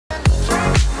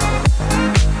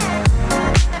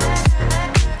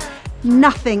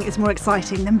Nothing is more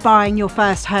exciting than buying your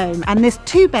first home, and this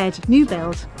 2-bed new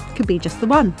build could be just the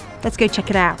one. Let's go check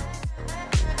it out.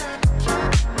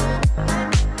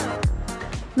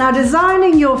 Now,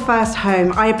 designing your first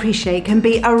home, I appreciate, can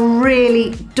be a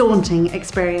really daunting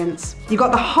experience. You've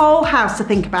got the whole house to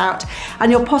think about,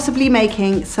 and you're possibly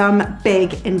making some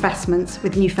big investments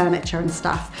with new furniture and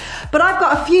stuff. But I've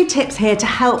got a few tips here to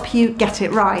help you get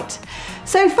it right.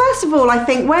 So first of all, I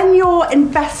think when you're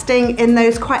investing in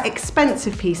those quite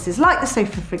expensive pieces, like the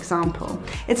sofa for example,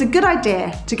 it's a good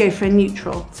idea to go for a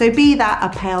neutral. So be that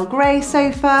a pale grey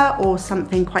sofa or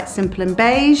something quite simple and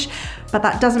beige, but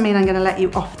that doesn't mean I'm going to let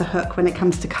you off the hook when it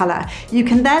comes to colour. You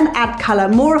can then add colour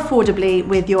more affordably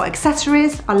with your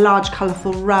accessories, a large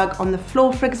colourful rug on the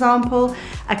floor for example,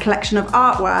 a collection of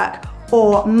artwork,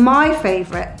 or my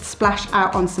favourite, splash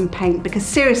out on some paint, because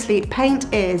seriously,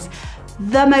 paint is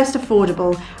the most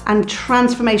affordable and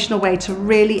transformational way to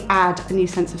really add a new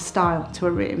sense of style to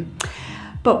a room.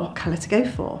 But what colour to go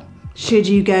for? Should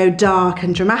you go dark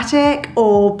and dramatic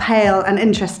or pale and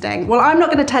interesting? Well, I'm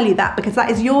not going to tell you that, because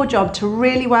that is your job to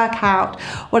really work out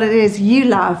what it is you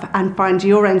love and find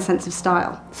your own sense of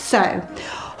style. So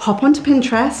hop onto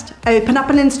Pinterest, open up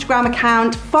an Instagram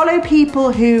account, follow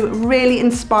people who really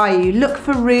inspire you, look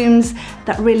for rooms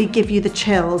that really give you the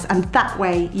chills, and that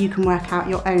way you can work out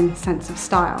your own sense of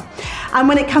style. And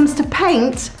when it comes to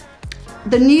paint,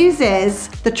 the news is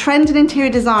the trend in interior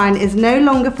design is no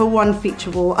longer for one feature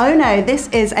wall. Oh no, this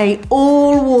is a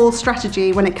all-wall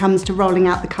strategy when it comes to rolling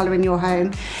out the colour in your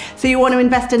home. So you want to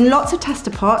invest in lots of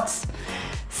tester pots,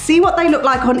 see what they look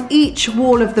like on each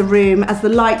wall of the room as the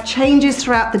light changes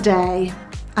throughout the day,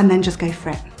 and then just go for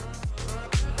it.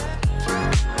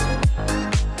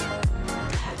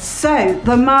 So,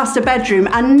 the master bedroom,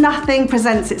 and nothing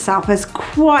presents itself as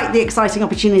quite the exciting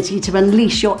opportunity to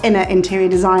unleash your inner interior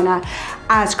designer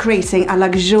as creating a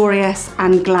luxurious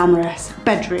and glamorous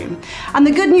bedroom. And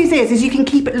the good news is you can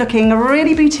keep it looking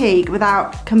really boutique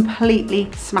without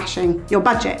completely smashing your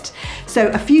budget. So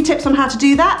a few tips on how to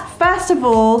do that. First of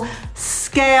all,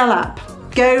 scale up.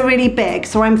 Go really big.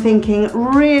 So I'm thinking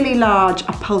really large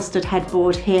upholstered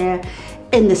headboard here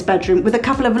in this bedroom with a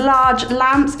couple of large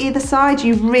lamps either side.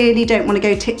 You really don't want to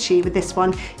go titchy with this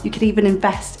one. You could even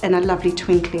invest in a lovely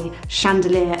twinkly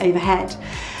chandelier overhead.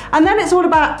 And then it's all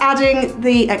about adding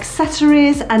the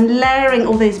accessories and layering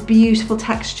all those beautiful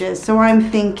textures. So I'm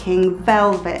thinking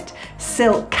velvet,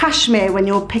 silk, cashmere when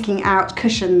you're picking out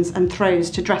cushions and throws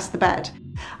to dress the bed.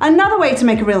 Another way to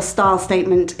make a real style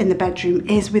statement in the bedroom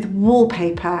is with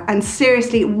wallpaper, and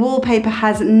seriously, wallpaper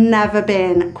has never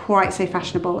been quite so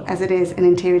fashionable as it is in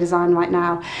interior design right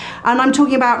now. And I'm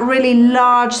talking about really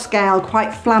large scale,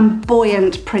 quite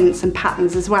flamboyant prints and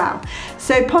patterns as well.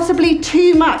 So possibly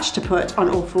too much to put on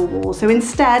all 4 walls. So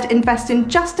instead, invest in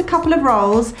just a couple of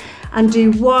rolls and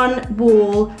do one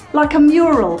wall, like a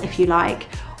mural if you like.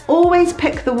 Always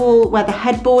pick the wall where the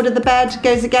headboard of the bed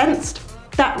goes against.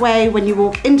 That way, when you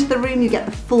walk into the room, you get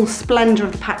the full splendor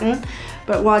of the pattern,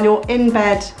 but while you're in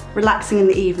bed, relaxing in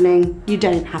the evening, you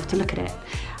don't have to look at it.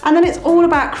 And then it's all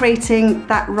about creating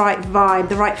that right vibe,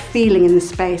 the right feeling in the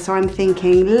space. So I'm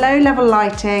thinking low-level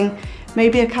lighting,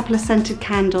 maybe a couple of scented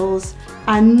candles,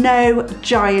 and no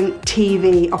giant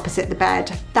TV opposite the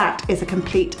bed. That is a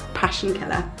complete passion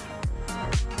killer.